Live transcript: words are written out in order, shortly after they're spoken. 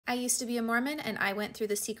I used to be a Mormon, and I went through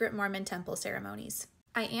the secret Mormon temple ceremonies.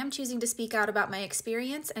 I am choosing to speak out about my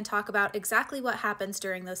experience and talk about exactly what happens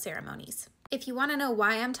during those ceremonies. If you want to know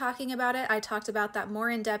why I'm talking about it, I talked about that more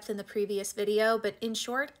in depth in the previous video, but in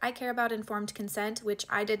short, I care about informed consent, which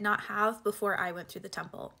I did not have before I went through the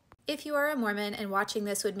temple. If you are a Mormon and watching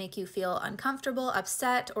this would make you feel uncomfortable,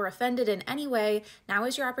 upset, or offended in any way, now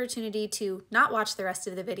is your opportunity to not watch the rest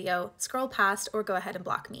of the video, scroll past, or go ahead and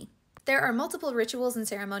block me. There are multiple rituals and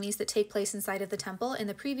ceremonies that take place inside of the temple. In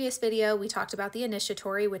the previous video, we talked about the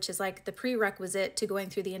initiatory, which is like the prerequisite to going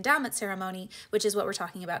through the endowment ceremony, which is what we're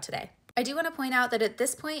talking about today. I do want to point out that at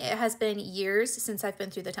this point, it has been years since I've been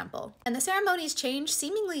through the temple, and the ceremonies change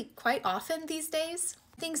seemingly quite often these days.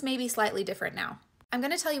 Things may be slightly different now. I'm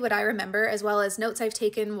going to tell you what I remember, as well as notes I've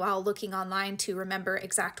taken while looking online to remember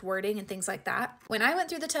exact wording and things like that. When I went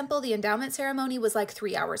through the temple, the endowment ceremony was like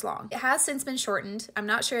 3 hours long. It has since been shortened. I'm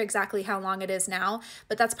not sure exactly how long it is now,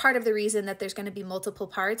 but that's part of the reason that there's going to be multiple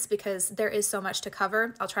parts because there is so much to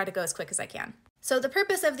cover. I'll try to go as quick as I can. So the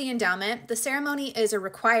purpose of the endowment, the ceremony is a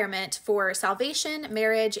requirement for salvation,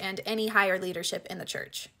 marriage, and any higher leadership in the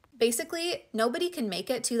church. Basically, nobody can make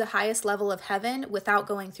it to the highest level of heaven without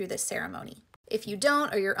going through this ceremony. If you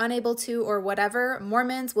don't, or you're unable to, or whatever,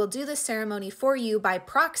 Mormons will do this ceremony for you by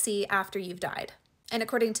proxy after you've died. And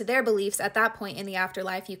according to their beliefs, at that point in the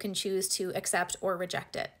afterlife, you can choose to accept or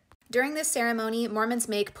reject it. During this ceremony, Mormons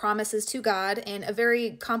make promises to God in a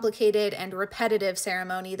very complicated and repetitive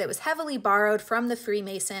ceremony that was heavily borrowed from the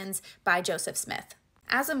Freemasons by Joseph Smith.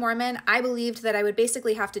 As a Mormon, I believed that I would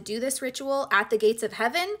basically have to do this ritual at the gates of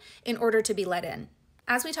heaven in order to be let in.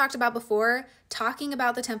 As we talked about before, talking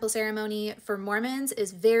about the temple ceremony for Mormons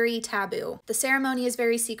is very taboo. The ceremony is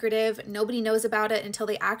very secretive. Nobody knows about it until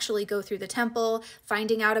they actually go through the temple.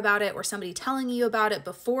 Finding out about it or somebody telling you about it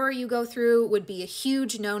before you go through would be a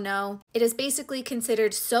huge no-no. It is basically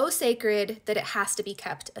considered so sacred that it has to be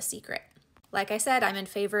kept a secret. Like I said, I'm in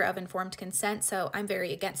favor of informed consent, so I'm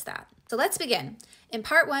very against that. So let's begin. In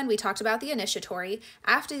part 1, we talked about the initiatory.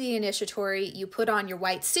 After the initiatory, you put on your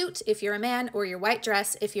white suit if you're a man or your white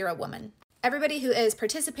dress if you're a woman. Everybody who is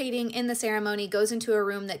participating in the ceremony goes into a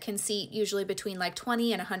room that can seat usually between like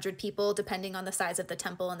 20 and 100 people, depending on the size of the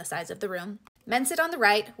temple and the size of the room. Men sit on the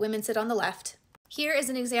right, women sit on the left. Here is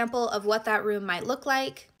an example of what that room might look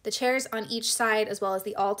like. The chairs on each side, as well as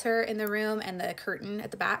the altar in the room and the curtain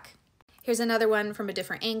at the back. Here's another one from a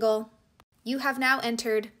different angle. You have now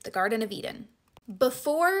entered the Garden of Eden.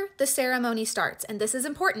 Before the ceremony starts, and this is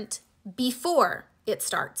important, before it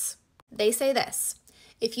starts, they say this: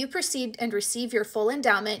 if you proceed and receive your full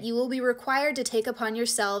endowment, you will be required to take upon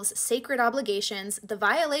yourselves sacred obligations, the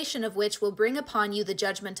violation of which will bring upon you the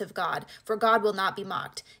judgment of God, for God will not be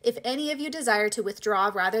mocked. If any of you desire to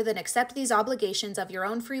withdraw rather than accept these obligations of your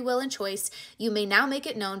own free will and choice, you may now make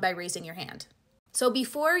it known by raising your hand. So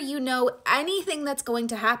before you know anything that's going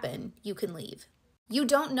to happen, you can leave. You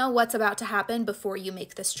don't know what's about to happen before you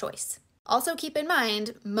make this choice. Also keep in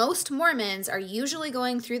mind, most Mormons are usually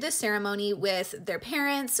going through this ceremony with their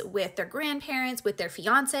parents, with their grandparents, with their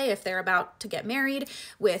fiance if they're about to get married,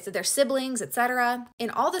 with their siblings, etc. In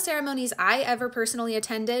all the ceremonies I ever personally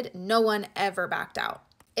attended, no one ever backed out.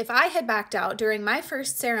 If I had backed out during my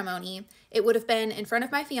first ceremony, it would have been in front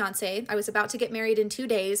of my fiance. I was about to get married in 2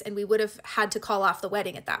 days, and we would have had to call off the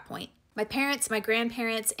wedding at that point. My parents, my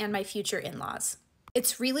grandparents, and my future in-laws.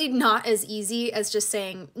 It's really not as easy as just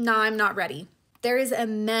saying, nah, I'm not ready. There is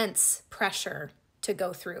immense pressure to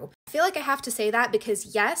go through. I feel like I have to say that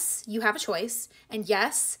because yes, you have a choice, and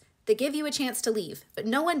yes, they give you a chance to leave, but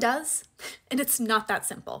no one does, and it's not that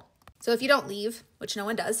simple. So if you don't leave, which no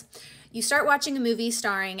one does, you start watching a movie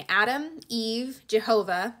starring Adam, Eve,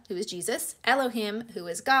 Jehovah, who is Jesus, Elohim, who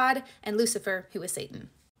is God, and Lucifer, who is Satan.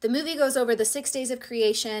 The movie goes over the 6 days of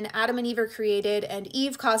creation. Adam and Eve are created, and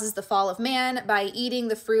Eve causes the fall of man by eating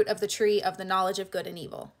the fruit of the tree of the knowledge of good and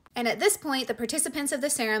evil. And at this point, the participants of the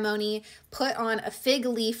ceremony put on a fig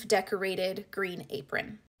leaf decorated green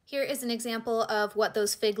apron. Here is an example of what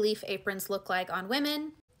those fig leaf aprons look like on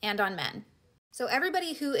women and on men. So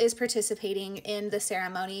everybody who is participating in the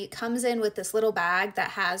ceremony comes in with this little bag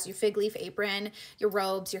that has your fig leaf apron, your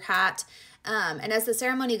robes, your hat. And as the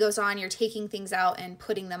ceremony goes on, you're taking things out and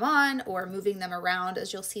putting them on or moving them around,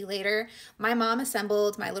 as you'll see later. My mom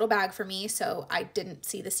assembled my little bag for me, so I didn't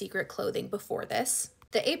see the secret clothing before this.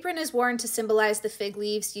 The apron is worn to symbolize the fig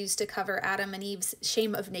leaves used to cover Adam and Eve's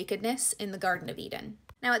shame of nakedness in the Garden of Eden.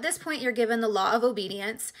 Now at this point, you're given the law of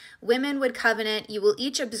obedience. Women would covenant, you will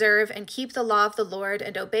each observe and keep the law of the Lord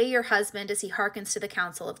and obey your husband as he hearkens to the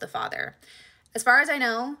counsel of the Father. As far as I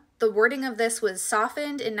know, The wording of this was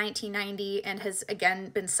softened in 1990 and has again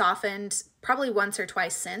been softened probably once or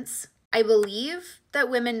twice since. I believe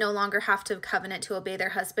that women no longer have to covenant to obey their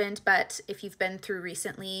husband, but if you've been through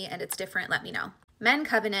recently and it's different, let me know. Men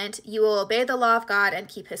covenant, you will obey the law of God and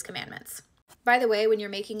keep his commandments. By the way, when you're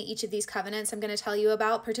making each of these covenants I'm going to tell you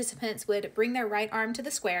about, participants would bring their right arm to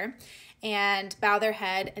the square and bow their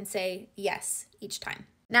head and say yes each time.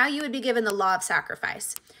 Now you would be given the law of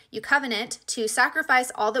sacrifice. You covenant to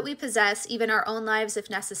sacrifice all that we possess, even our own lives if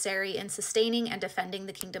necessary, in sustaining and defending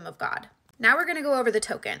the kingdom of God. Now we're going to go over the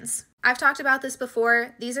tokens. I've talked about this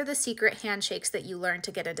before. These are the secret handshakes that you learn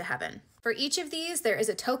to get into heaven. For each of these, there is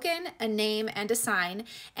a token, a name, and a sign,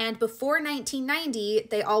 and before 1990,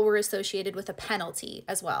 they all were associated with a penalty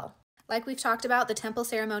as well. Like we've talked about, the temple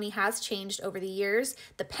ceremony has changed over the years.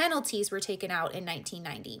 The penalties were taken out in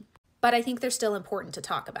 1990, but I think they're still important to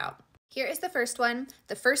talk about. Here is the first one,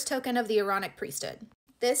 the first token of the Aaronic priesthood.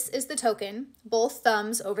 This is the token, both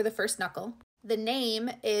thumbs over the first knuckle. The name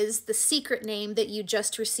is the secret name that you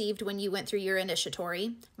just received when you went through your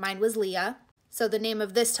initiatory. Mine was Leah. So the name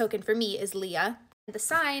of this token for me is Leah. The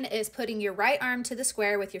sign is putting your right arm to the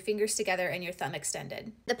square with your fingers together and your thumb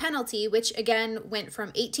extended. The penalty, which again went from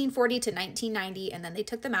 1840 to 1990 and then they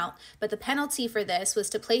took them out, but the penalty for this was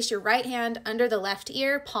to place your right hand under the left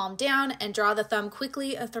ear, palm down, and draw the thumb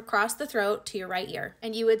quickly across the throat to your right ear.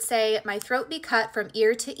 And you would say, "My throat be cut from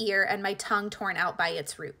ear to ear and my tongue torn out by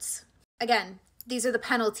its roots." Again, these are the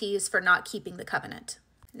penalties for not keeping the covenant.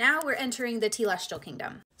 Now we're entering the celestial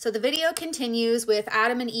kingdom. So the video continues with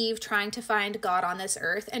Adam and Eve trying to find God on this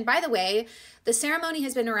earth. And by the way, the ceremony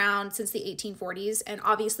has been around since the 1840s. And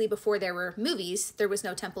obviously before there were movies, there was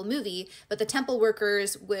no temple movie, but the temple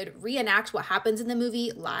workers would reenact what happens in the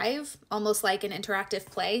movie live, almost like an interactive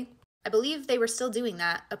play. I believe they were still doing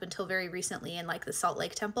that up until very recently in like the Salt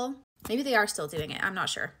Lake Temple. Maybe they are still doing it, I'm not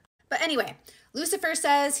sure. But anyway, Lucifer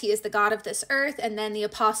says he is the God of this earth, and then the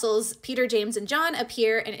apostles Peter, James, and John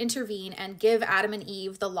appear and intervene and give Adam and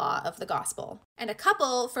Eve the law of the gospel. And a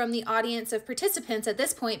couple from the audience of participants at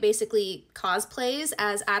this point basically cosplays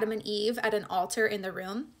as Adam and Eve at an altar in the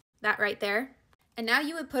room. That right there. And now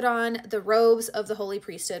you would put on the robes of the holy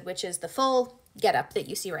priesthood, which is the full getup that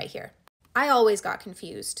you see right here. I always got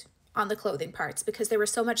confused on the clothing parts because there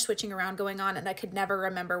was so much switching around going on and I could never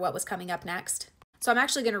remember what was coming up next. So I'm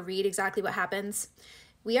actually going to read exactly what happens.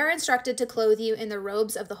 We are instructed to clothe you in the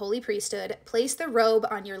robes of the holy priesthood. Place the robe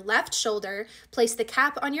on your left shoulder. Place the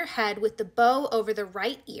cap on your head with the bow over the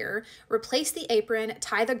right ear. Replace the apron.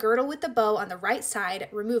 Tie the girdle with the bow on the right side.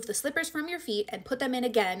 Remove the slippers from your feet and put them in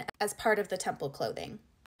again as part of the temple clothing.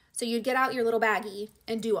 So you'd get out your little baggie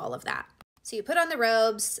and do all of that. So you put on the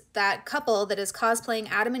robes, that couple that is cosplaying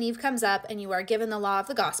Adam and Eve comes up, and you are given the law of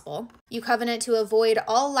the gospel. You covenant to avoid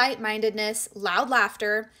all light-mindedness, loud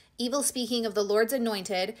laughter, evil speaking of the Lord's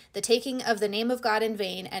anointed, the taking of the name of God in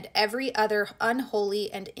vain, and every other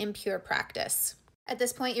unholy and impure practice. At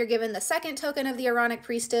this point, you're given the second token of the Aaronic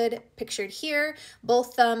priesthood, pictured here,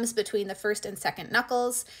 both thumbs between the first and second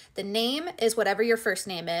knuckles. The name is whatever your first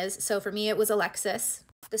name is, so for me it was Alexis.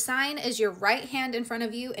 The sign is your right hand in front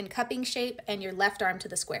of you in cupping shape and your left arm to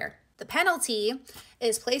the square. The penalty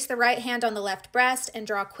is place the right hand on the left breast and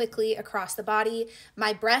draw quickly across the body.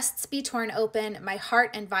 My breasts be torn open, my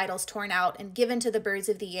heart and vitals torn out and given to the birds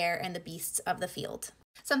of the air and the beasts of the field.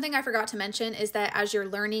 Something I forgot to mention is that as you're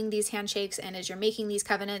learning these handshakes and as you're making these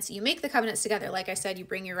covenants, you make the covenants together. Like I said, you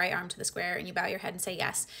bring your right arm to the square and you bow your head and say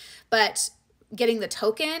yes. But getting the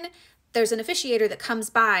token, there's an officiator that comes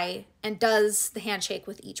by and does the handshake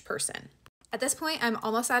with each person. At this point, I'm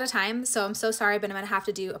almost out of time, so I'm so sorry, but I'm going to have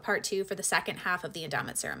to do a part 2 for the second half of the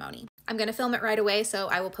endowment ceremony. I'm going to film it right away, so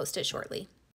I will post it shortly.